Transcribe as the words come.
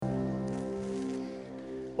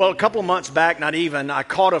Well, a couple of months back, not even, I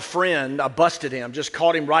caught a friend. I busted him, just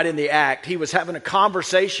caught him right in the act. He was having a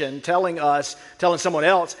conversation telling someone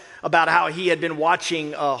else about how he had been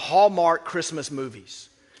watching Hallmark Christmas movies.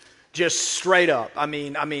 Just straight up. I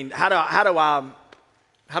mean, how do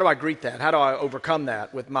I greet that? How do I overcome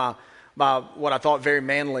that with my what I thought very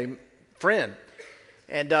manly friend?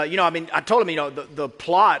 And, I told him, the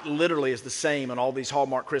plot literally is the same in all these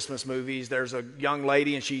Hallmark Christmas movies. There's a young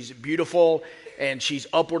lady and she's beautiful and she's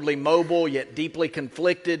upwardly mobile yet deeply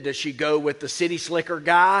conflicted. Does she go with the city slicker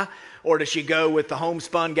guy, or does she go with the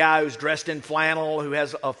homespun guy who's dressed in flannel, who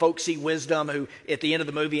has a folksy wisdom, who at the end of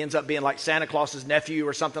the movie ends up being like Santa Claus's nephew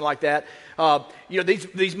or something like that?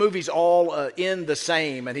 These movies all end the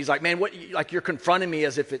same. And he's like, man, you're confronting me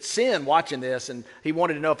as if it's sin watching this. And he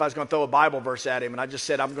wanted to know if I was going to throw a Bible verse at him. And I just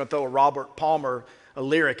said, I'm going to throw a Robert Palmer a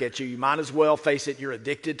lyric at you. You might as well face it. You're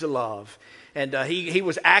addicted to love. And he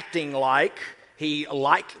was acting like he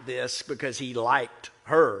liked this because he liked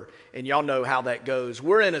her. And y'all know how that goes.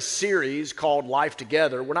 We're in a series called Life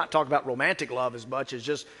Together. We're not talking about romantic love as much as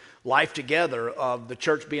just life together, of the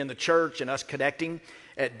church being the church and us connecting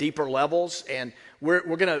at deeper levels. And we're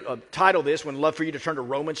going to title this, we'd love for you to turn to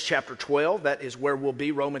Romans chapter 12. That is where we'll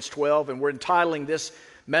be, Romans 12. And we're entitling this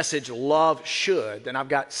message, Love Should. And I've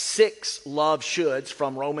got 6 love shoulds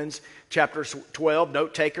from Romans chapter 12.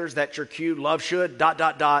 Note takers, that's your cue. Love should, ...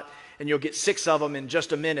 And you'll get 6 of them in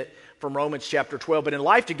just a minute from Romans chapter 12. But in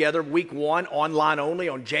Life Together, week 1, online only,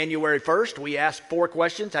 on January 1st, we asked 4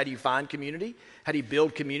 questions. How do you find community? How do you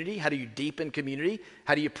build community? How do you deepen community?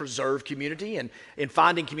 How do you preserve community? And in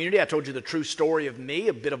finding community, I told you the true story of me,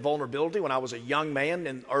 a bit of vulnerability when I was a young man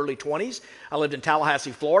in early 20s. I lived in Tallahassee,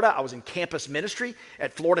 Florida. I was in campus ministry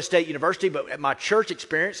at Florida State University. But at my church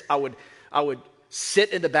experience, I would sit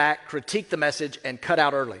in the back, critique the message, and cut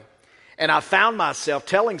out early. And I found myself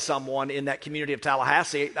telling someone in that community of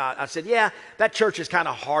Tallahassee, I said, yeah, that church is kind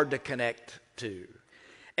of hard to connect to.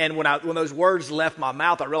 And when those words left my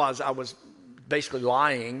mouth, I realized I was basically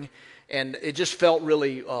lying, and it just felt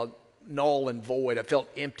really null and void. I felt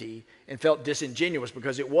empty and felt disingenuous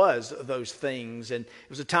because it was those things. And it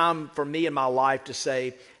was a time for me in my life to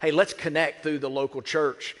say, hey, let's connect through the local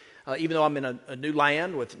church. Even though I'm in a new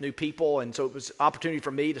land with new people, and so it was an opportunity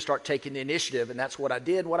for me to start taking the initiative, and that's what I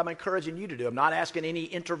did, what I'm encouraging you to do. I'm not asking any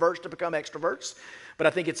introverts to become extroverts, but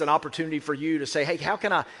I think it's an opportunity for you to say, hey, how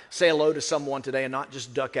can I say hello to someone today and not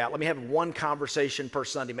just duck out? Let me have 1 conversation per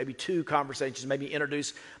Sunday, maybe 2 conversations, maybe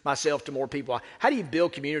introduce myself to more people. How do you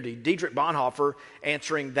build community? Dietrich Bonhoeffer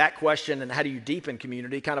answering that question, and how do you deepen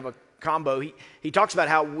community, kind of a combo. He talks about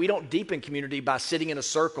how we don't deepen community by sitting in a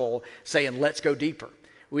circle saying, let's go deeper.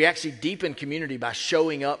 We actually deepen community by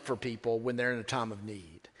showing up for people when they're in a time of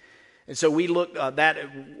need. And so we look at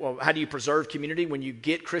how do you preserve community? When you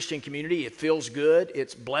get Christian community, it feels good.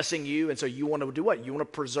 It's blessing you. And so you want to do what? You want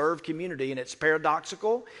to preserve community. And it's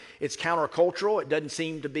paradoxical. It's countercultural. It doesn't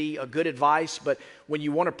seem to be a good advice. But when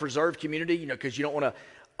you want to preserve community, because you don't want to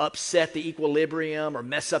upset the equilibrium or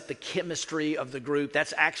mess up the chemistry of the group,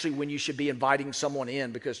 that's actually when you should be inviting someone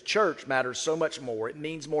in, because church matters so much more. It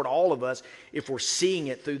means more to all of us if we're seeing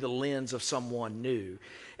it through the lens of someone new.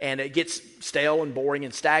 And it gets stale and boring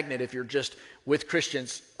and stagnant if you're just with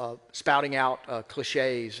Christians spouting out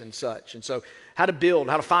cliches and such. And so how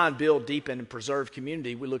to find, build, deepen, and preserve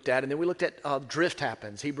community we looked at. And then we looked at drift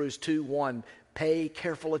happens. Hebrews 2:1, pay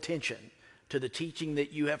careful attention to the teaching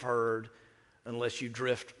that you have heard, unless you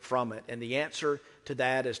drift from it. And the answer to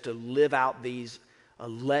that is to live out these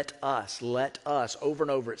let us. Over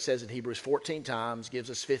and over it says in Hebrews 14 times,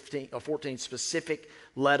 gives us 14 specific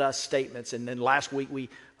let us statements. And then last week we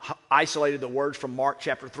isolated the words from Mark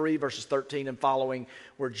chapter 3, verses 13 and following,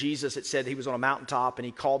 where Jesus, it said he was on a mountaintop and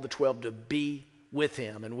he called the 12 to be with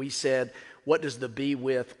him. And we said, what does the be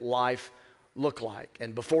with life look like?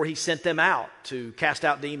 And before he sent them out to cast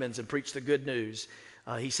out demons and preach the good news,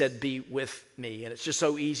 he said, be with me. And it's just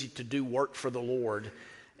so easy to do work for the Lord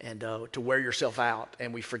and to wear yourself out.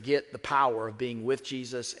 And we forget the power of being with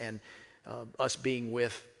Jesus and us being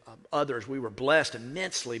with others. We were blessed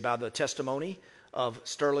immensely by the testimony of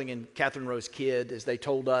Sterling and Catherine Rose Kidd as they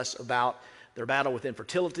told us about their battle with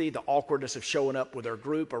infertility, the awkwardness of showing up with their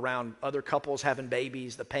group around other couples having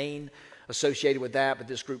babies, the pain associated with that. But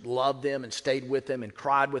this group loved them and stayed with them and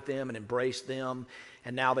cried with them and embraced them.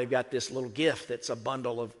 And now they've got this little gift that's a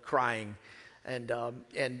bundle of crying. And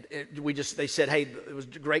they said, hey, it was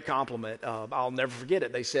a great compliment. I'll never forget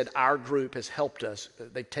it. They said, our group has helped us.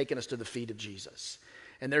 They've taken us to the feet of Jesus.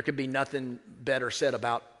 And there could be nothing better said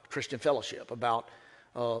about Christian fellowship, about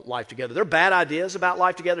Life Together. There are bad ideas about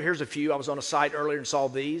Life Together. Here's a few. I was on a site earlier and saw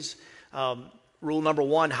these. Rule number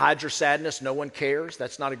 1, hide your sadness. No one cares.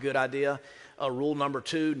 That's not a good idea. Rule number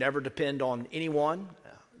 2, never depend on anyone.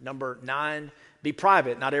 Number 9, be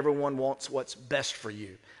private. Not everyone wants what's best for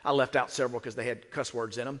you. I left out several because they had cuss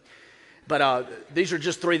words in them. But these are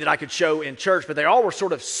just 3 that I could show in church, but they all were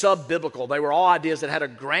sort of sub-biblical. They were all ideas that had a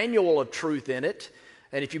granule of truth in it.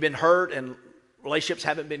 And if you've been hurt and relationships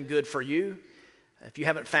haven't been good for you, if you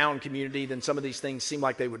haven't found community, then some of these things seem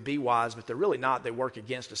like they would be wise, but they're really not. They work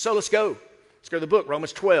against us. So let's go. Let's go to the book,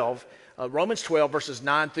 Romans 12. Romans 12, verses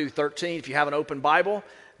 9 through 13. If you have an open Bible,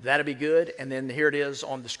 that'd be good. And then here it is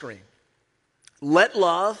on the screen. Let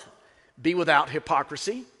love be without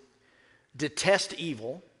hypocrisy. Detest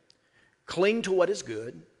evil. Cling to what is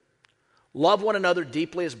good. Love one another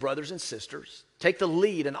deeply as brothers and sisters. Take the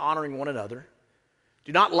lead in honoring one another.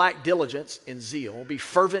 Do not lack diligence in zeal. Be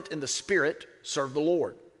fervent in the Spirit. Serve the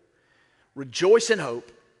Lord. Rejoice in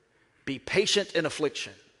hope. Be patient in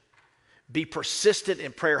affliction. Be persistent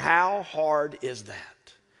in prayer. How hard is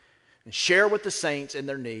that? And share with the saints in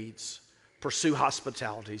their needs. Pursue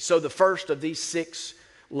hospitality. So the first of these 6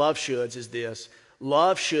 love shoulds is this.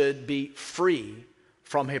 Love should be free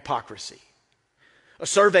from hypocrisy. A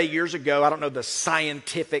survey years ago, I don't know the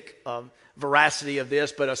scientific veracity of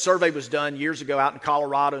this, but a survey was done years ago out in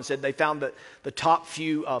Colorado and said they found that the top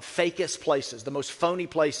few fakest places, the most phony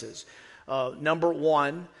places. Number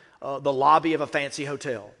 1, the lobby of a fancy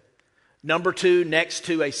hotel. Number 2, next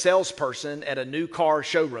to a salesperson at a new car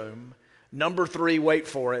showroom. Number 3, wait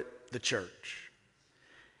for it, the church.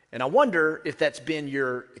 And I wonder if that's been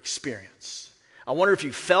your experience. I wonder if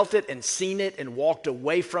you felt it and seen it and walked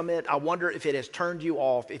away from it. I wonder if it has turned you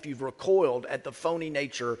off, if you've recoiled at the phony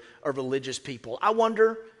nature of religious people. I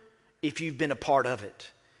wonder if you've been a part of it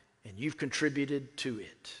and you've contributed to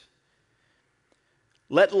it.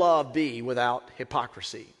 Let love be without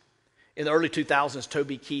hypocrisy. In the early 2000s,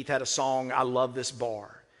 Toby Keith had a song, I Love This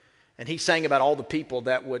Bar. And he sang about all the people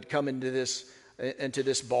that would come into this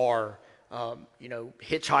bar,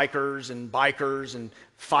 hitchhikers and bikers and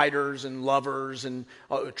fighters and lovers and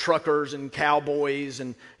truckers and cowboys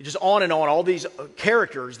and just on and on. All these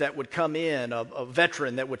characters that would come in, a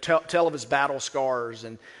veteran that would tell of his battle scars.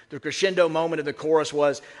 And the crescendo moment of the chorus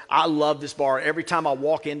was, I love this bar. Every time I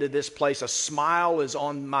walk into this place, a smile is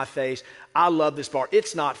on my face. I love this bar.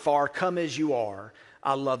 It's not far. Come as you are.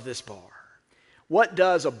 I love this bar. What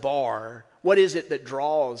does a bar, what is it that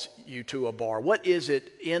draws you to a bar? What is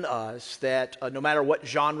it in us that no matter what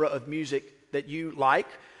genre of music that you like,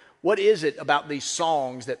 what is it about these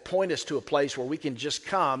songs that point us to a place where we can just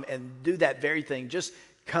come and do that very thing, just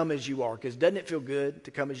come as you are? Because doesn't it feel good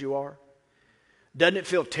to come as you are? Doesn't it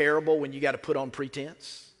feel terrible when you got to put on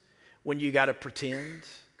pretense? When you got to pretend?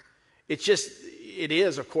 It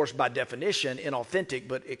is, of course, by definition, inauthentic,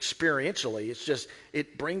 but experientially,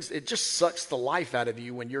 it just sucks the life out of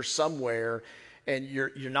you when you're somewhere and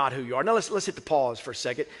you're not who you are. Now, let's hit the pause for a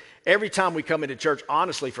second. Every time we come into church,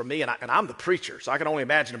 honestly, for me, and I'm the preacher, so I can only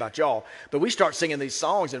imagine about y'all, but we start singing these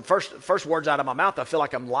songs, and first words out of my mouth, I feel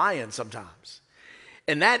like I'm lying sometimes.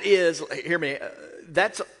 And that is, hear me,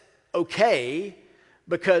 that's okay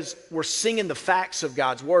because we're singing the facts of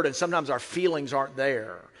God's word, and sometimes our feelings aren't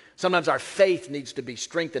there. Sometimes our faith needs to be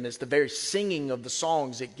strengthened. It's the very singing of the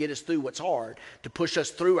songs that get us through what's hard, to push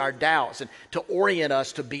us through our doubts and to orient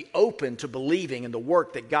us to be open to believing in the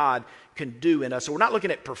work that God can do in us. So we're not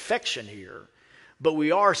looking at perfection here, but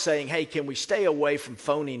we are saying, hey, can we stay away from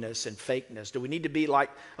phoniness and fakeness? Do we need to be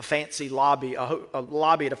like a fancy lobby, a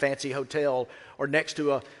lobby at a fancy hotel or next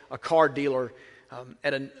to a car dealer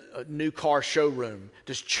at a new car showroom?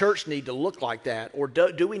 Does church need to look like that? Or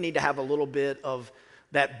do we need to have a little bit of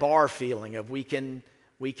that bar feeling of we can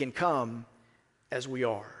come as we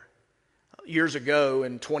are? Years ago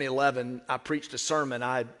in 2011, I preached a sermon.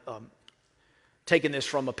 I'd taken this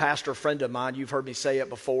from a pastor friend of mine. You've heard me say it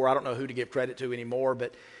before. I don't know who to give credit to anymore,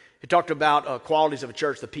 but he talked about qualities of a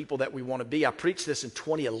church, the people that we want to be. I preached this in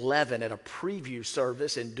 2011 at a preview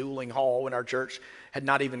service in Dooling Hall when our church had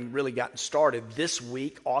not even really gotten started. This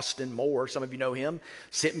week, Austin Moore, some of you know him,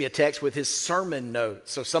 sent me a text with his sermon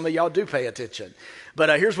notes. So some of y'all do pay attention.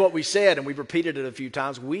 But here's what we said, and we've repeated it a few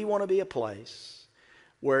times. We want to be a place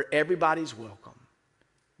where everybody's welcome,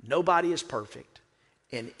 nobody is perfect,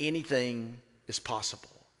 and anything is possible.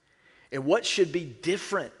 And what should be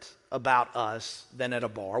different about us than at a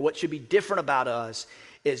bar? What should be different about us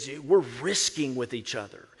is we're risking with each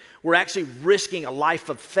other. We're actually risking a life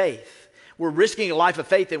of faith. We're risking a life of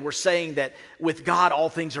faith, and we're saying that with God, all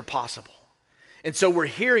things are possible. And so we're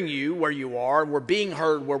hearing you where you are, and we're being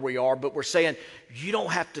heard where we are, but we're saying you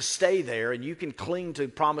don't have to stay there, and you can cling to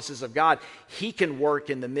promises of God. He can work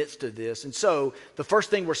in the midst of this. And so the first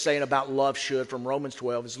thing we're saying about love should, from Romans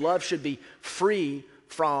 12, is love should be free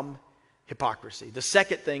from hypocrisy. The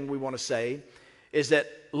second thing we want to say is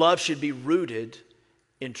that love should be rooted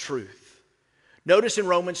in truth. Notice in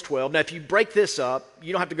Romans 12, now if you break this up,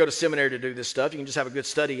 you don't have to go to seminary to do this stuff. You can just have a good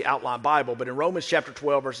study outline Bible. But in Romans chapter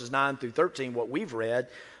 12, verses 9 through 13, what we've read,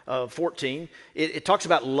 14, it talks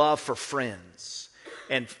about love for friends.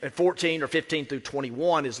 And 14 or 15 through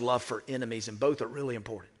 21 is love for enemies, and both are really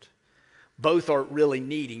important. Both are really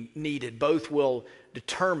needed. Both will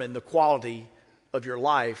determine the quality of your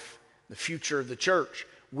life, the future of the church.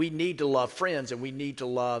 We need to love friends, and we need to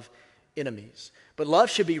love enemies. But love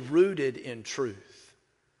should be rooted in truth.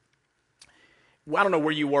 Well, I don't know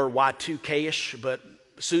where you were Y2K-ish, but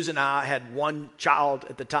Susan and I had one child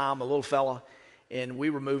at the time, a little fella, and we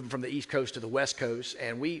were moving from the East Coast to the West Coast,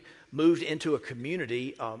 and we moved into a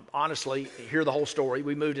community, honestly, hear the whole story,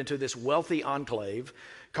 we moved into this wealthy enclave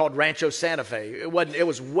called Rancho Santa Fe. It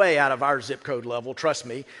was way out of our zip code level, trust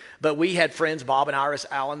me, but we had friends, Bob and Iris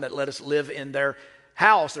Allen, that let us live in their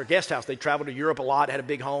house, their guest house. They traveled to Europe a lot, had a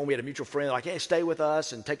big home. We had a mutual friend like, hey, stay with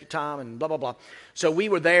us and take your time and blah, blah, blah. So we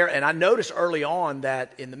were there, and I noticed early on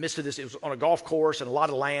that in the midst of this, it was on a golf course and a lot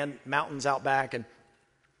of land, mountains out back, and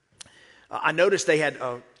I noticed they had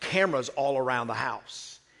cameras all around the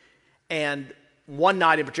house. And one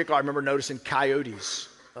night in particular, I remember noticing coyotes,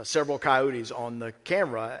 several coyotes on the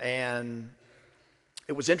camera, and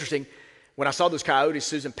it was interesting. When I saw those coyotes,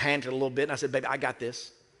 Susan panicked a little bit, and I said, baby, I got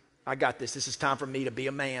this. I got this. This is time for me to be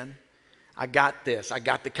a man. I got this. I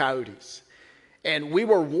got the coyotes. And we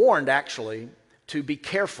were warned, actually, to be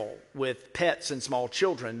careful with pets and small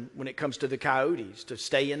children when it comes to the coyotes, to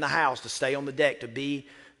stay in the house, to stay on the deck, to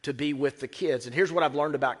be with the kids. And here's what I've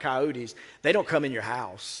learned about coyotes. They don't come in your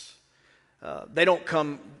house. They don't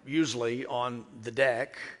come usually on the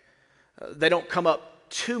deck. They don't come up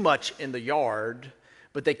too much in the yard.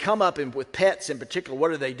 But they come up, and with pets in particular,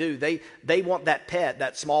 what do? They want that pet,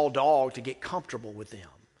 that small dog, to get comfortable with them,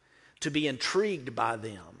 to be intrigued by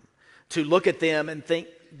them, to look at them and think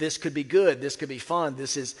this could be good, this could be fun,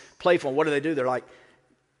 this is playful. And what do? They're like,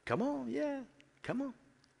 come on, yeah, come on,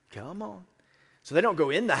 come on. So they don't go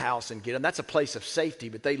in the house and get them. That's a place of safety,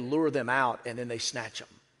 but they lure them out, and then they snatch them,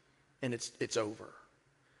 and it's over.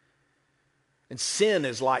 And sin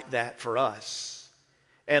is like that for us.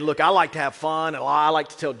 And look, I like to have fun, and I like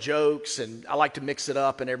to tell jokes, and I like to mix it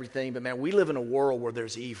up and everything. But man, we live in a world where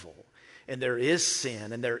there's evil, and there is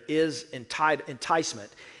sin, and there is enticement,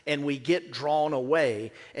 and we get drawn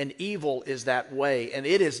away, and evil is that way, and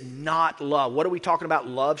it is not love. What are we talking about?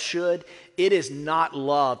 Love should? It is not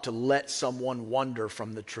love to let someone wander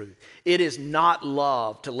from the truth. It is not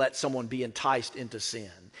love to let someone be enticed into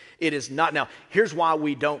sin. It is not. Now, here's why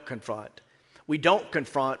we don't confront. We don't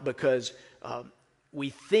confront because we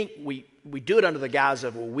think we do it under the guise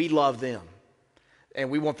of, well, we love them and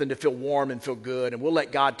we want them to feel warm and feel good, and we'll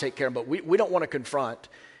let God take care of them. But we don't want to confront.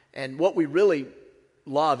 And what we really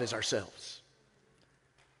love is ourselves.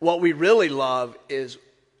 What we really love is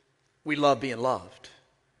we love being loved.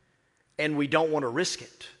 And we don't want to risk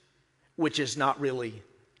it, which is not really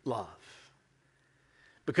love.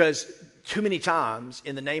 Because too many times,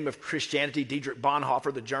 in the name of Christianity, Dietrich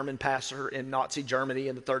Bonhoeffer, the German pastor in Nazi Germany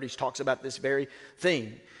in the 30s, talks about this very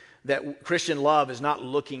thing, that Christian love is not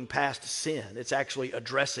looking past sin. It's actually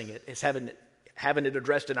addressing it. It's having it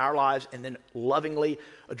addressed in our lives, and then lovingly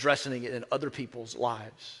addressing it in other people's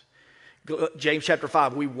lives. James chapter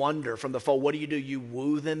 5, we wander from the fold. What do? You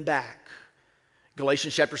woo them back.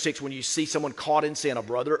 Galatians chapter 6, when you see someone caught in sin, a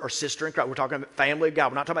brother or sister in Christ, we're talking about family of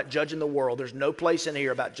God. We're not talking about judging the world. There's no place in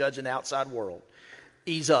here about judging the outside world.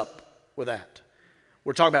 Ease up with that.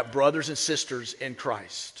 We're talking about brothers and sisters in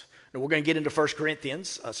Christ. Now, we're going to get into 1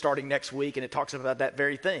 Corinthians starting next week, and it talks about that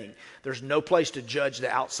very thing. There's no place to judge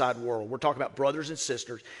the outside world. We're talking about brothers and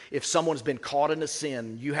sisters. If someone's been caught in a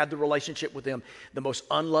sin, you have the relationship with them, the most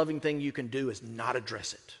unloving thing you can do is not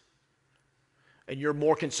address it. And you're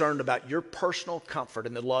more concerned about your personal comfort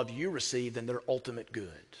and the love you receive than their ultimate good.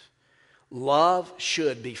 Love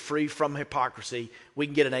should be free from hypocrisy. We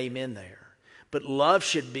can get an amen there. But love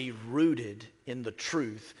should be rooted in the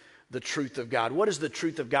truth of God. What does the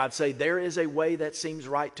truth of God say? There is a way that seems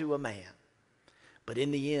right to a man, but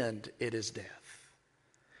in the end, it is death.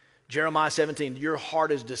 Jeremiah 17, your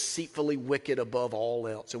heart is deceitfully wicked above all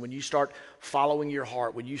else. And when you start following your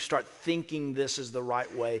heart, when you start thinking this is the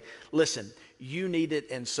right way, listen, you need it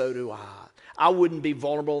and so do I. I wouldn't be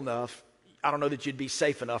vulnerable enough. I don't know that you'd be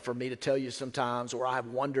safe enough for me to tell you sometimes where I've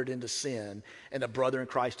wandered into sin and a brother in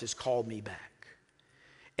Christ has called me back.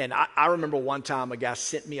 And I remember one time a guy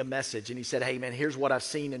sent me a message and he said, hey man, here's what I've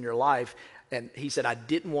seen in your life. And he said, I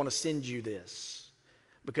didn't want to send you this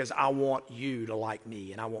because I want you to like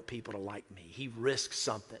me and I want people to like me. He risked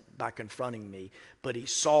something by confronting me, but he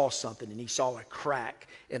saw something and he saw a crack.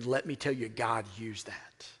 And let me tell you, God used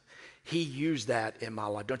that. He used that in my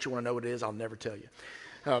life. Don't you want to know what it is? I'll never tell you.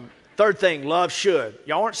 Third thing, love should.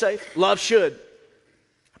 Y'all aren't safe? Love should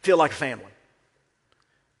feel like a family.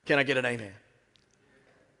 Can I get an amen?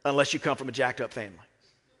 Unless you come from a jacked up family.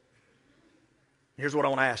 Here's what I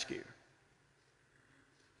want to ask you.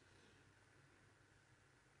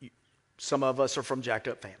 Some of us are from jacked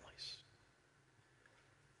up families.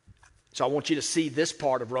 So I want you to see this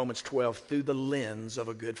part of Romans 12 through the lens of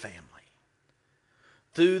a good family.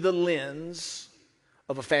 Through the lens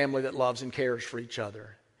of a family that loves and cares for each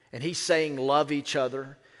other. And he's saying love each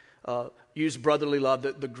other. Use brotherly love.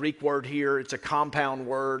 The Greek word here, it's a compound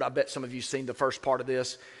word. I bet some of you have seen the first part of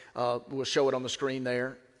this. We'll show it on the screen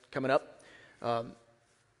there coming up.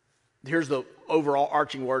 Here's the overall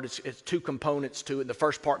arching word. It's two components to it. The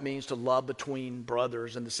first part means to love between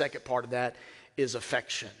brothers. And the second part of that is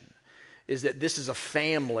affection. Is that this is a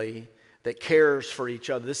family that cares for each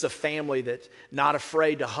other. This is a family that's not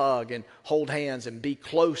afraid to hug and hold hands and be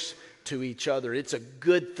close to each other. It's a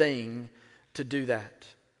good thing to do that.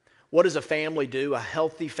 What does a family do? A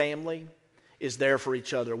healthy family is there for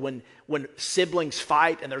each other. When siblings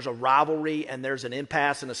fight and there's a rivalry and there's an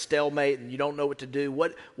impasse and a stalemate and you don't know what to do,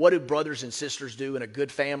 what do brothers and sisters do in a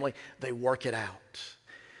good family? They work it out.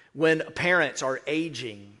 When parents are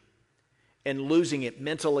aging and losing it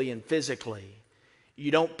mentally and physically, you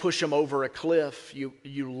don't push them over a cliff.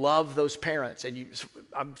 You love those parents. And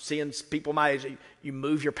I'm seeing people my age, you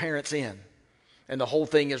move your parents in. And the whole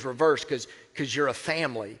thing is reversed because you're a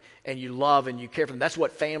family and you love and you care for them. That's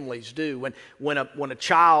what families do. When a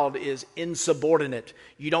child is insubordinate,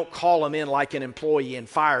 you don't call them in like an employee and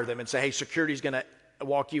fire them and say, hey, security's going to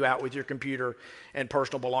walk you out with your computer and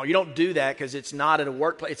personal belongings. You don't do that because it's not at a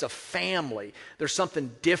workplace. It's a family. There's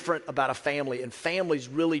something different about a family, and families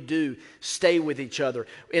really do stay with each other.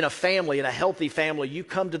 In a family, in a healthy family, you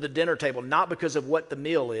come to the dinner table not because of what the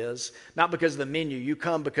meal is, not because of the menu. You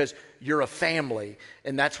come because you're a family,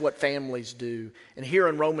 and that's what families do. And here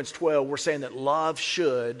in Romans 12, we're saying that love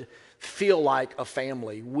should feel like a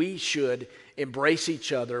family. We should embrace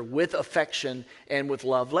each other with affection and with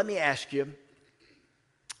love. Let me ask you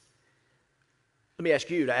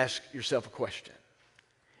to ask yourself a question.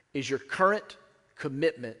 Is your current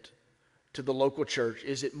commitment to the local church,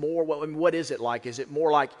 is it more, what is it like? Is it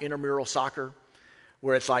more like intramural soccer,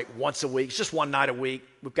 where it's like once a week, it's just one night a week,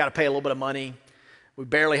 we've got to pay a little bit of money, we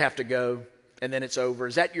barely have to go, and then it's over?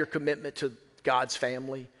 Is that your commitment to God's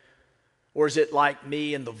family? Or is it like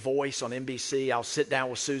me and The Voice on NBC? I'll sit down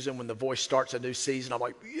with Susan when The Voice starts a new season. I'm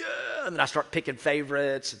like, yeah, and then I start picking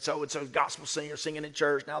favorites. And so gospel singer singing in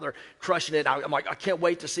church. Now they're crushing it. I'm like, I can't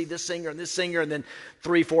wait to see this singer and this singer. And then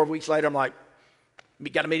 3-4 weeks later, I'm like, we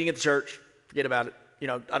got a meeting at the church. Forget about it. You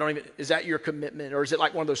know, is that your commitment? Or is it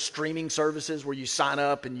like one of those streaming services where you sign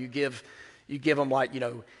up and you give them like,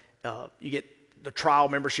 you get the trial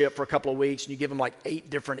membership for a couple of weeks, and you give them like 8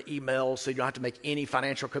 different emails so you don't have to make any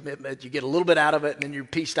financial commitment. You get a little bit out of it, and then you're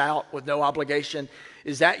pieced out with no obligation.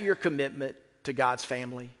 Is that your commitment to God's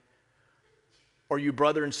family? Or are you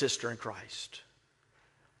brother and sister in Christ?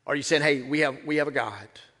 Are you saying, hey, we have a God.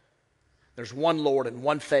 There's one Lord and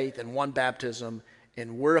one faith and one baptism,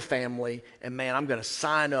 and we're a family, and man, I'm going to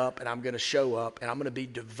sign up, and I'm going to show up, and I'm going to be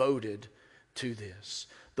devoted to this.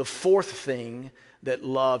 The fourth thing that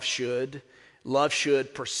love should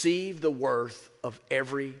perceive the worth of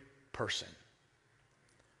every person.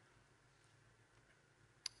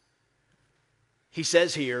 He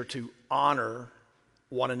says here to honor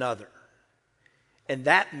one another. And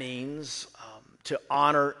that means to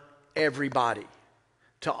honor everybody,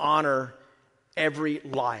 to honor every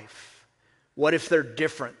life. What if they're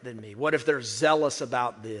different than me? What if they're zealous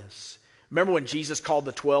about this? Remember when Jesus called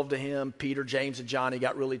the 12 to him, Peter, James, and John, he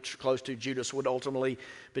got really close to. Judas would ultimately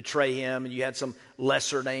betray him, and you had some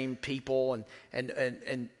lesser named people,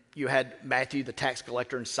 and you had Matthew, the tax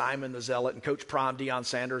collector, and Simon, the zealot, and Coach Prime, Deion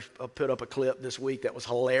Sanders, put up a clip this week that was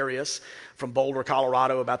hilarious from Boulder,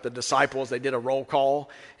 Colorado, about the disciples. They did a roll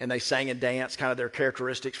call, and they sang and danced, kind of their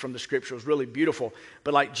characteristics from the scripture. It was really beautiful.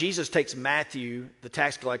 But like Jesus takes Matthew, the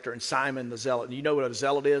tax collector, and Simon, the zealot, and you know what a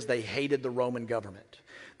zealot is? They hated the Roman government.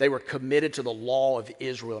 They were committed to the law of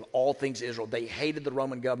Israel and all things Israel. They hated the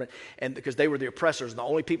Roman government, and because they were the oppressors. And the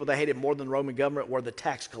only people they hated more than the Roman government were the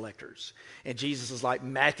tax collectors. And Jesus is like,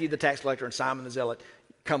 Matthew Matthew the tax collector and Simon the zealot,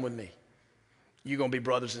 come with me. You're going to be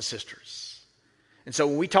brothers and sisters. And so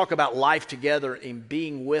when we talk about life together and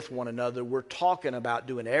being with one another, we're talking about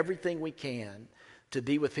doing everything we can to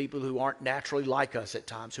be with people who aren't naturally like us at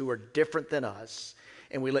times, who are different than us,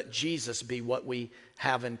 and we let Jesus be what we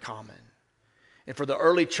have in common. And for the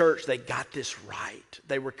early church, they got this right.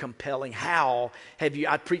 They were compelling. How have you,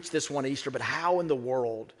 I preached this one Easter, but how in the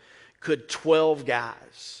world could 12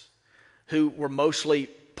 guys who were mostly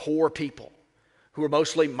poor people, who were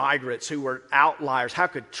mostly migrants, who were outliers, how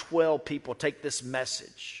could 12 people take this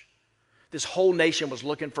message? This whole nation was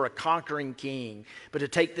looking for a conquering king, but to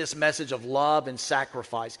take this message of love and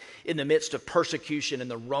sacrifice in the midst of persecution in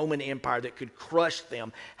the Roman Empire that could crush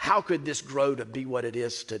them, how could this grow to be what it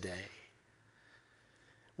is today?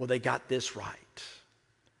 Well, they got this right.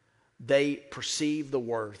 They perceived the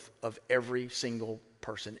worth of every single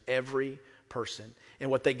person, every person. And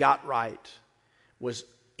what they got right was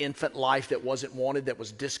infant life that wasn't wanted, that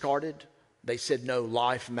was discarded. They said, no,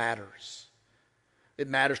 life matters. It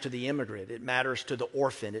matters to the immigrant. It matters to the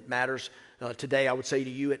orphan. It matters today, I would say to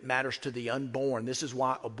you, it matters to the unborn. This is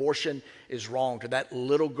why abortion is wrong. To that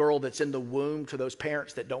little girl that's in the womb, to those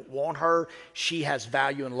parents that don't want her, she has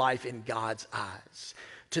value in life in God's eyes.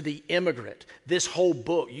 To the immigrant, this whole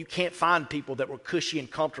book, you can't find people that were cushy and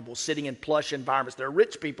comfortable sitting in plush environments. There are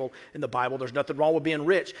rich people in the Bible. There's nothing wrong with being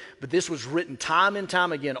rich. But this was written time and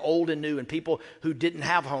time again, old and new, and people who didn't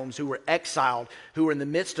have homes, who were exiled, who were in the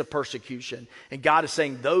midst of persecution. And God is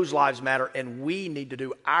saying those lives matter, and we need to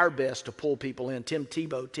do our best to pull people in. Timmy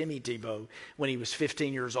Tebow, when he was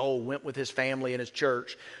 15 years old, went with his family and his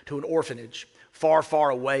church to an orphanage far, far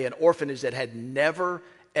away, an orphanage that had never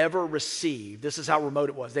ever received, this is how remote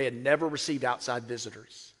it was, they had never received outside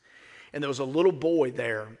visitors. And there was a little boy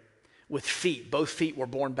there with feet. Both feet were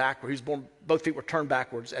born backwards. Both feet were turned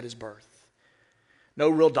backwards at his birth. No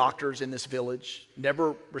real doctors in this village,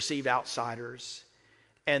 never received outsiders.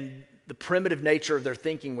 And the primitive nature of their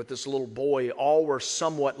thinking with this little boy, all were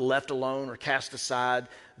somewhat left alone or cast aside.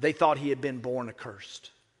 They thought he had been born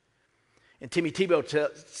accursed. And Timmy Tebow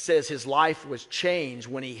says his life was changed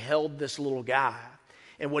when he held this little guy.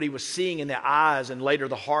 And what he was seeing in the eyes and later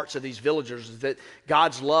the hearts of these villagers is that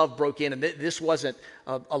God's love broke in. And this wasn't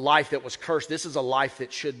a life that was cursed. This is a life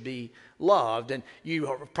that should be loved. And you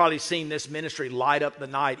have probably seen this ministry light up the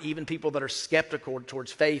night. Even people that are skeptical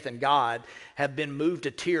towards faith and God have been moved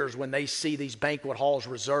to tears when they see these banquet halls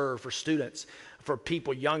reserved for students, for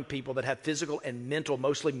people, young people that have physical and mental,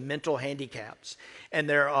 mostly mental handicaps. And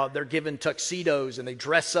they're given tuxedos and they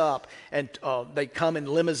dress up and they come in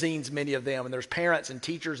limousines, many of them. And there's parents and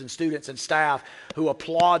teachers and students and staff who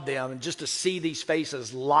applaud them. And just to see these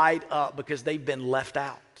faces light up because they've been left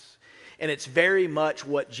out. And it's very much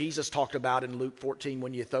what Jesus talked about in Luke 14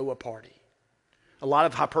 when you throw a party. A lot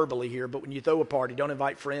of hyperbole here, but when you throw a party, don't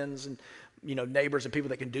invite friends and neighbors and people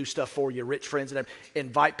that can do stuff for you, rich friends, and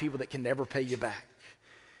invite people that can never pay you back.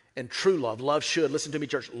 And true love should, listen to me,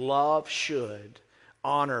 church, love should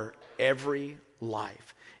honor every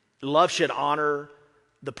life. Love should honor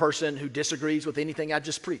the person who disagrees with anything I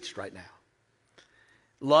just preached right now.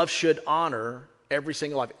 Love should honor every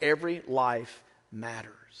single life. Every life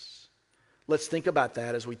matters. Let's think about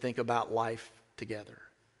that as we think about life together.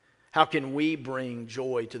 How can we bring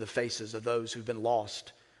joy to the faces of those who've been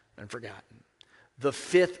lost and forgotten? The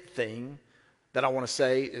fifth thing that I want to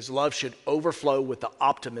say is love should overflow with the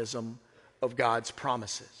optimism of God's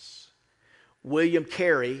promises. William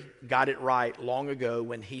Carey got it right long ago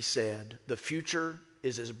when he said, the future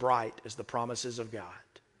is as bright as the promises of God.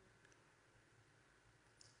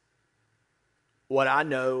 What I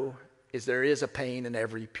know is there is a pain in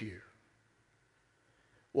every pew.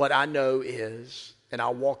 What I know is, and I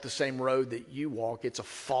walk the same road that you walk, it's a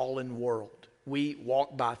fallen world. We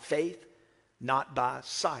walk by faith, not by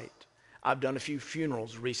sight. I've done a few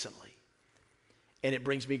funerals recently, and it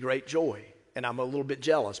brings me great joy. And I'm a little bit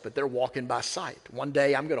jealous, but they're walking by sight. One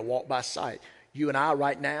day I'm going to walk by sight. You and I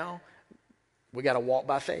right now, we got to walk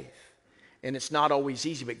by faith. And it's not always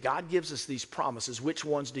easy, but God gives us these promises. Which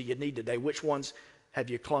ones do you need today? Which ones have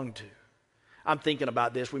you clung to? I'm thinking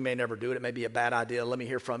about this. We may never do it. It may be a bad idea. Let me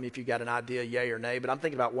hear from you if you got an idea, yay or nay. But I'm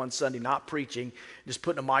thinking about one Sunday, not preaching, just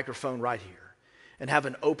putting a microphone right here and have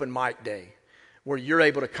an open mic day where you're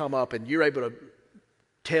able to come up and you're able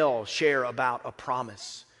to share about a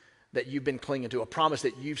promise that you've been clinging to, a promise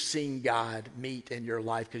that you've seen God meet in your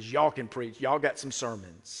life, because y'all can preach. Y'all got some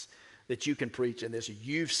sermons that you can preach in this.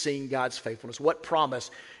 You've seen God's faithfulness. What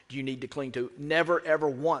promise do you need to cling to? Never, ever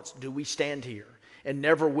once do we stand here, and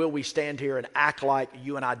never will we stand here and act like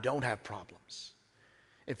you and I don't have problems.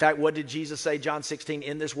 In fact, what did Jesus say, John 16?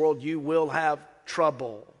 In this world you will have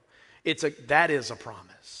trouble. That is a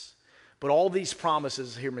promise. But all these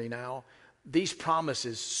promises, hear me now, these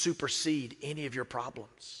promises supersede any of your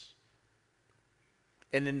problems.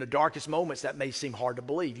 And in the darkest moments, that may seem hard to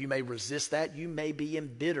believe. You may resist that. You may be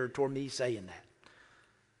embittered toward me saying that.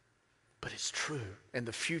 But it's true. And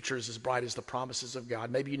the future is as bright as the promises of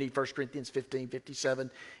God. Maybe you need 1 Corinthians 15,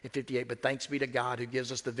 57, and 58. But thanks be to God who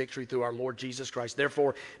gives us the victory through our Lord Jesus Christ.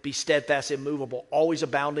 Therefore, be steadfast, immovable, always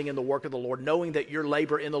abounding in the work of the Lord, knowing that your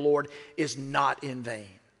labor in the Lord is not in vain.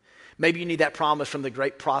 Maybe you need that promise from the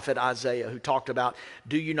great prophet Isaiah, who talked about,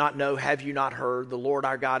 do you not know, have you not heard? The Lord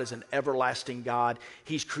our God is an everlasting God.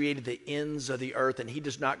 He's created the ends of the earth, and he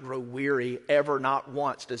does not grow weary, ever, not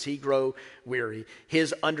once does he grow weary.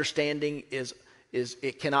 His understanding is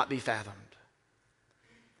it cannot be fathomed.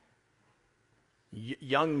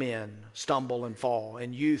 Young men stumble and fall,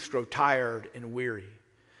 and youths grow tired and weary.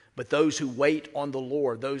 But those who wait on the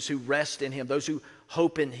Lord, those who rest in him, those who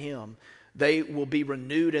hope in him, they will be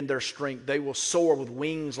renewed in their strength. They will soar with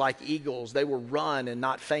wings like eagles. They will run and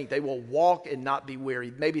not faint. They will walk and not be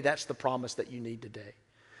weary. Maybe that's the promise that you need today.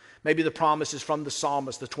 Maybe the promise is from the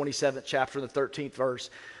psalmist, the 27th chapter, the 13th verse.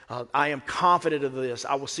 I am confident of this.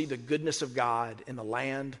 I will see the goodness of God in the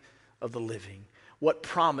land of the living. What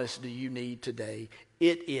promise do you need today?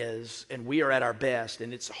 It is, and we are at our best,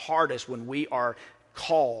 and it's hardest when we are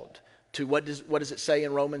called to, what does it say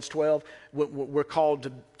in Romans 12? We're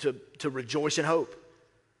called to rejoice in hope,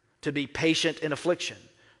 to be patient in affliction,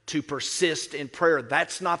 to persist in prayer.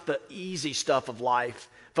 That's not the easy stuff of life.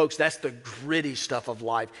 Folks, that's the gritty stuff of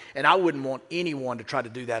life. And I wouldn't want anyone to try to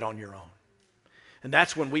do that on your own. And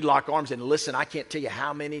that's when we lock arms and listen. I can't tell you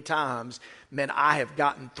how many times, man, I have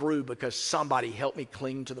gotten through because somebody helped me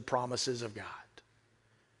cling to the promises of God.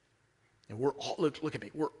 And we're all, look at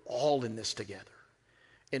me, we're all in this together.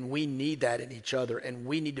 And we need that in each other. And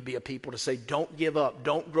we need to be a people to say, don't give up.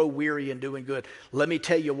 Don't grow weary in doing good. Let me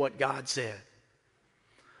tell you what God said.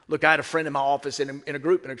 Look, I had a friend in my office in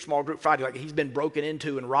a small group Friday. Like, he's been broken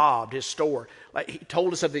into and robbed, his store. Like, he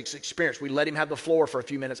told us of his experience. We let him have the floor for a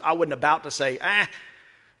few minutes. I wasn't about to say,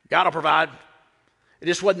 God will provide. It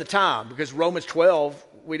just wasn't the time, because Romans 12,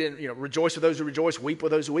 we didn't, rejoice with those who rejoice, weep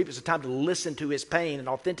with those who weep. It's a time to listen to his pain and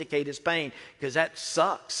authenticate his pain, because that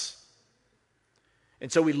sucks.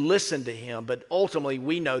 And so we listen to him, but ultimately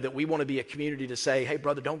we know that we want to be a community to say, hey,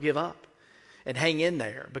 brother, don't give up and hang in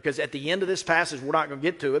there. Because at the end of this passage, we're not going to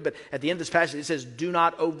get to it, but at the end of this passage, it says, do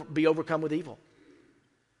not be overcome with evil.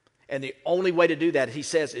 And the only way to do that, he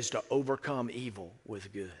says, is to overcome evil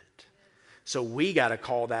with good. So we got to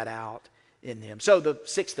call that out in him. So the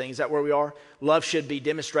sixth thing, is that where we are? Love should be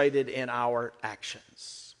demonstrated in our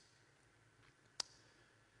actions.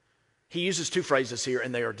 He uses two phrases here,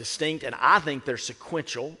 and they are distinct, and I think they're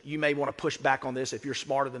sequential. You may want to push back on this if you're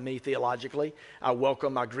smarter than me theologically. I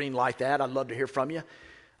green light that. I'd love to hear from you.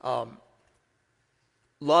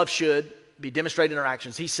 Love should be demonstrated in our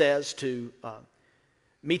actions. He says to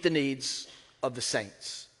meet the needs of the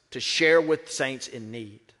saints, to share with saints in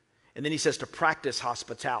need. And then he says to practice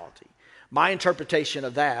hospitality. My interpretation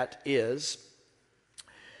of that is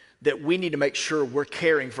that we need to make sure we're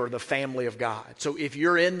caring for the family of God. So if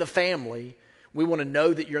you're in the family, we want to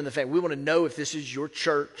know that you're in the family. We want to know if this is your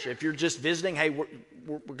church. If you're just visiting, hey,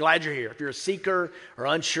 we're glad you're here. If you're a seeker or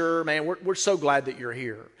unsure, man, we're so glad that you're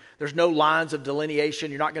here. There's no lines of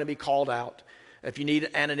delineation. You're not going to be called out. If you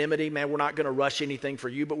need anonymity, man, we're not going to rush anything for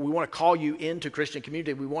you, but we want to call you into Christian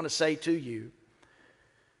community. We want to say to you,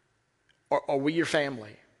 are we your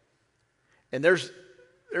family? And there's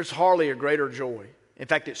hardly a greater joy. In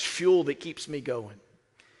fact, it's fuel that keeps me going,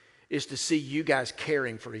 is to see you guys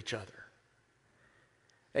caring for each other.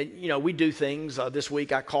 And, we do things. This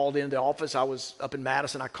week I called into the office. I was up in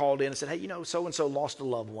Madison. I called in and said, hey, so-and-so lost a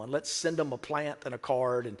loved one. Let's send them a plant and a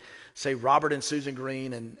card and say Robert and Susan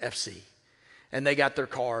Green and FC. And they got their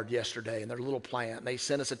card yesterday and their little plant. And they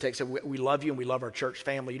sent us a text, said, we love you and we love our church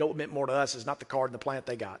family. You know what meant more to us is not the card and the plant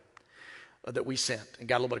they got that we sent and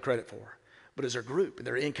got a little bit of credit for. But as a group, and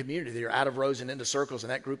they're in community, they're out of rows and into circles,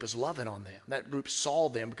 and that group is loving on them. That group saw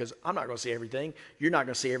them, because I'm not going to see everything. You're not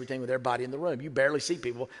going to see everything with everybody in the room. You barely see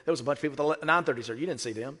people. There was a bunch of people at the 9:30 service. You didn't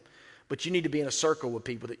see them. But you need to be in a circle with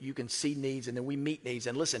people that you can see needs, and then we meet needs.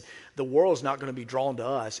 And listen, the world's not going to be drawn to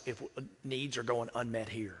us if needs are going unmet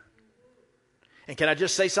here. And can I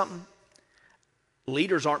just say something?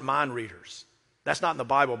 Leaders aren't mind readers. That's not in the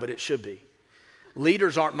Bible, but it should be.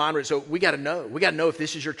 Leaders aren't mind readers. So we got to know. We got to know if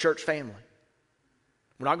this is your church family.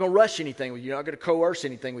 We're not going to rush anything with you. We're not going to coerce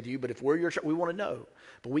anything with you. But if we're your church, we want to know.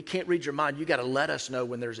 But we can't read your mind. You got to let us know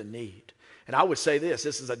when there's a need. And I would say this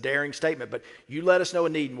is a daring statement, but you let us know a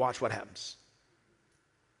need and watch what happens.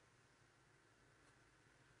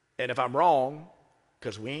 And if I'm wrong,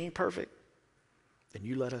 because we ain't perfect, then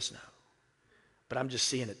you let us know. But I'm just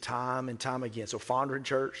seeing it time and time again. So Fondren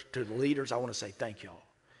Church, to the leaders, I want to say thank y'all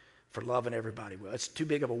for loving everybody well. It's too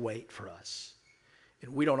big of a weight for us.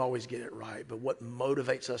 And we don't always get it right. But what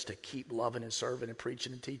motivates us to keep loving and serving and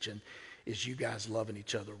preaching and teaching is you guys loving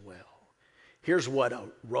each other well. Here's what a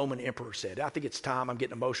Roman emperor said. I think it's time. I'm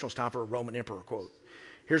getting emotional. It's time for a Roman emperor quote.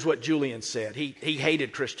 Here's what Julian said. He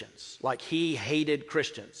hated Christians. Like he hated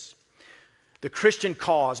Christians. The Christian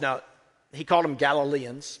cause, now he called them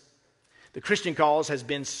Galileans. The Christian cause has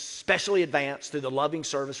been specially advanced through the loving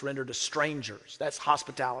service rendered to strangers. That's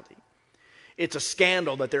hospitality. It's a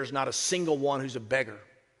scandal that there's not a single one who's a beggar.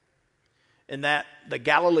 And that the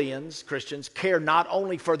Galileans, Christians, care not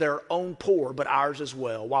only for their own poor, but ours as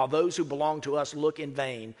well, while those who belong to us look in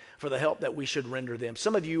vain for the help that we should render them.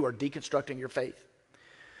 Some of you are deconstructing your faith.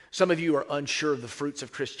 Some of you are unsure of the fruits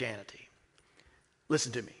of Christianity.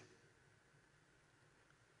 Listen to me.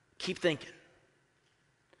 Keep thinking.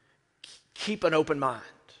 Keep an open mind.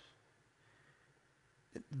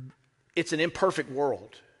 It's an imperfect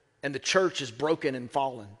world, and the church is broken and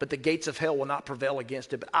fallen, but the gates of hell will not prevail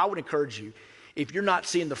against it. But I would encourage you, if you're not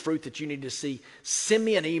seeing the fruit that you need to see, send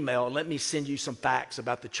me an email and let me send you some facts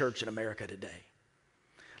about the church in America today.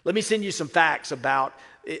 Let me send you some facts about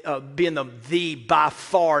being the by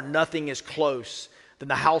far nothing is close than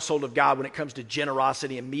the household of God when it comes to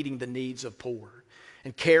generosity and meeting the needs of poor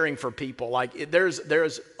and caring for people. Like there's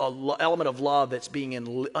an element of love that's being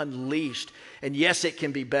unleashed. And yes, it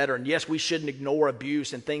can be better. And yes, we shouldn't ignore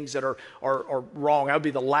abuse and things that are wrong. I would be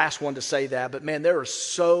the last one to say that. But man, there is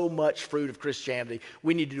so much fruit of Christianity.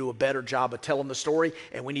 We need to do a better job of telling the story,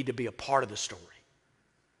 and we need to be a part of the story.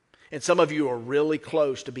 And some of you are really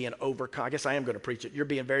close to being overcome. I guess I am going to preach it. You're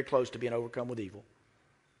being very close to being overcome with evil.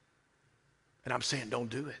 And I'm saying, don't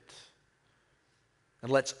do it. And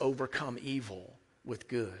let's overcome evil with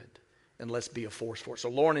good. And let's be a force for it. So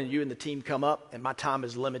Lauren and you and the team come up, and my time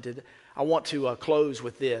is limited. I want to close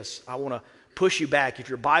with this. I want to push you back. If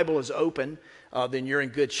your Bible is open, then you're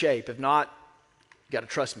in good shape. If not, you got to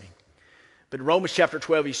trust me. But in Romans chapter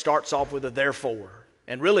 12, he starts off with a therefore.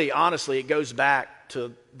 And really, honestly, it goes back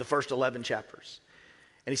to the first 11 chapters.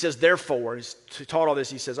 And he says, therefore, he's taught all this.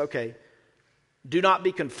 He says, okay, do not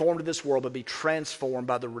be conformed to this world, but be transformed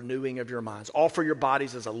by the renewing of your minds. Offer your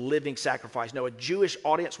bodies as a living sacrifice. Now, a Jewish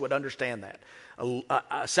audience would understand that.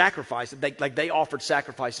 A sacrifice, they offered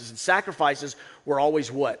sacrifices. And sacrifices were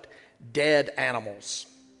always what? Dead animals.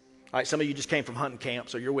 All right, some of you just came from hunting camp,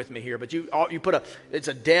 so you're with me here. But you put it's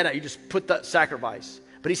a dead, you just put the sacrifice.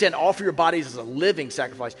 But he said, offer your bodies as a living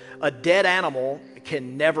sacrifice. A dead animal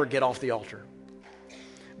can never get off the altar.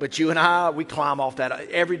 But you and I, we climb off that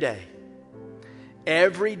every day.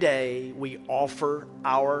 Every day we offer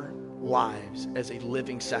our lives as a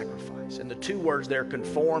living sacrifice. And the two words there,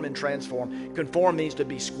 conform and transform. Conform means to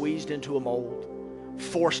be squeezed into a mold,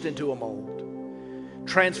 forced into a mold.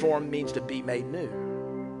 Transform means to be made new.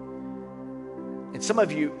 And some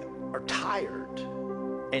of you are tired.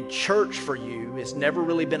 And church for you has never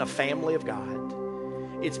really been a family of God.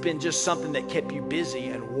 It's been just something that kept you busy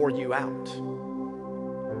and wore you out.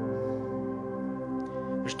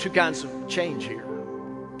 There's two kinds of change here.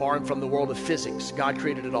 Borrowing from the world of physics, God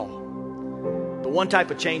created it all. But one type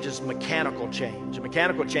of change is mechanical change. A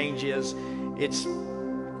mechanical change is, it's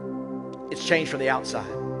change from the outside.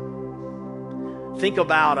 Think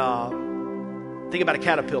about a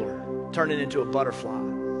caterpillar turning into a butterfly.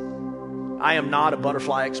 I am not a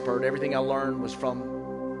butterfly expert. Everything I learned was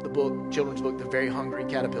from the book, children's book, The Very Hungry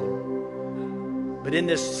Caterpillar. But in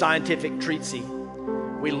this scientific treatise,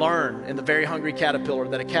 we learn in The Very Hungry Caterpillar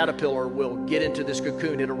that a caterpillar will get into this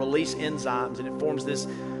cocoon. It'll release enzymes, and it forms this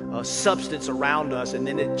substance around us, and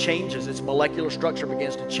then it changes. Its molecular structure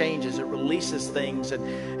begins to change as it releases things, and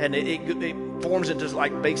it forms into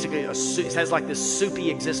like basically it has like this soupy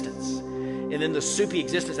existence. And then the soupy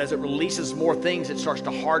existence, as it releases more things, it starts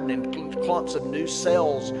to harden, and clumps of new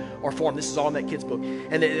cells are formed. This is all in that kid's book.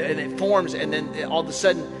 And it forms, and then all of a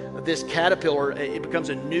sudden, this caterpillar, it becomes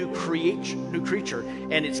a new creature.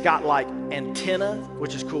 And it's got like antenna,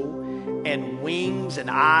 which is cool, and wings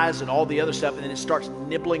and eyes and all the other stuff. And then it starts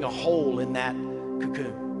nibbling a hole in that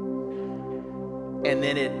cocoon. And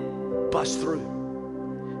then it busts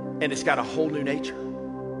through. And it's got a whole new nature.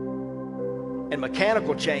 And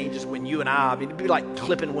mechanical change is when you and I mean, it'd be like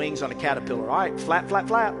clipping wings on a caterpillar. All right, flap, flap,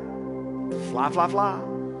 flap. Fly, fly, fly.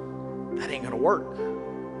 That ain't going to work.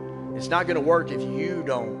 It's not going to work if you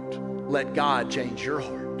don't let God change your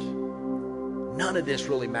heart. None of this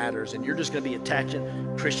really matters, and you're just going to be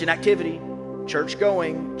attaching Christian activity. church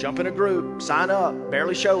going, jump in a group, sign up,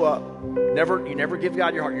 barely show up. You never give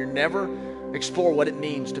God your heart. You never explore what it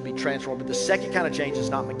means to be transformed. But the second kind of change is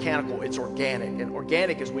not mechanical, it's organic. And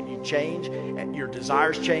organic is when you change and your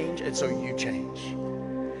desires change, and so you change.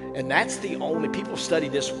 And that's the only, people study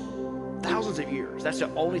this thousands of years. That's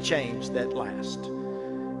the only change that lasts.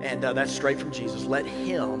 And that's straight from Jesus. Let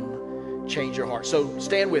him change your heart. So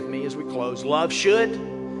stand with me as we close. Love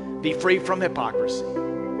should be free from hypocrisy.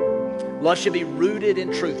 Love should be rooted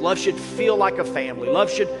in truth. Love should feel like a family.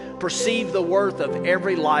 Love should perceive the worth of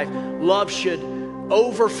every life. Love should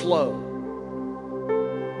overflow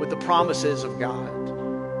with the promises of God.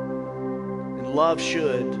 And love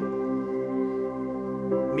should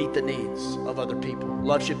meet the needs of other people.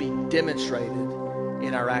 Love should be demonstrated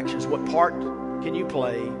in our actions. What part can you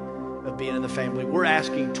play of being in the family? We're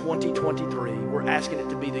asking 2023, we're asking it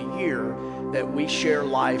to be the year that we share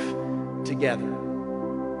life together.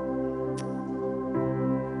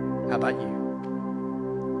 How about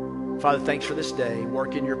you? Father, thanks for this day.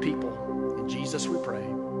 Work in your people. In Jesus we pray.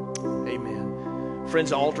 Amen. Friends,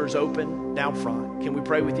 the altar is open down front. Can we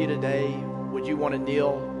pray with you today? Would you want to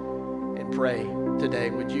kneel and pray today?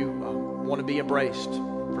 Would you want to be embraced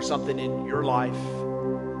for something in your life?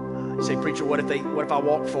 You say, preacher, what if I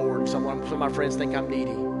walk forward? Some of my friends think I'm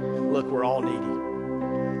needy. Look, we're all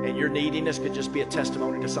needy. And your neediness could just be a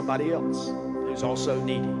testimony to somebody else who's also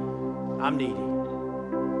needy. I'm needy.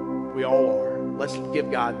 We all are. Let's give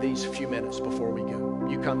God these few minutes before we go.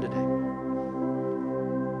 You come today.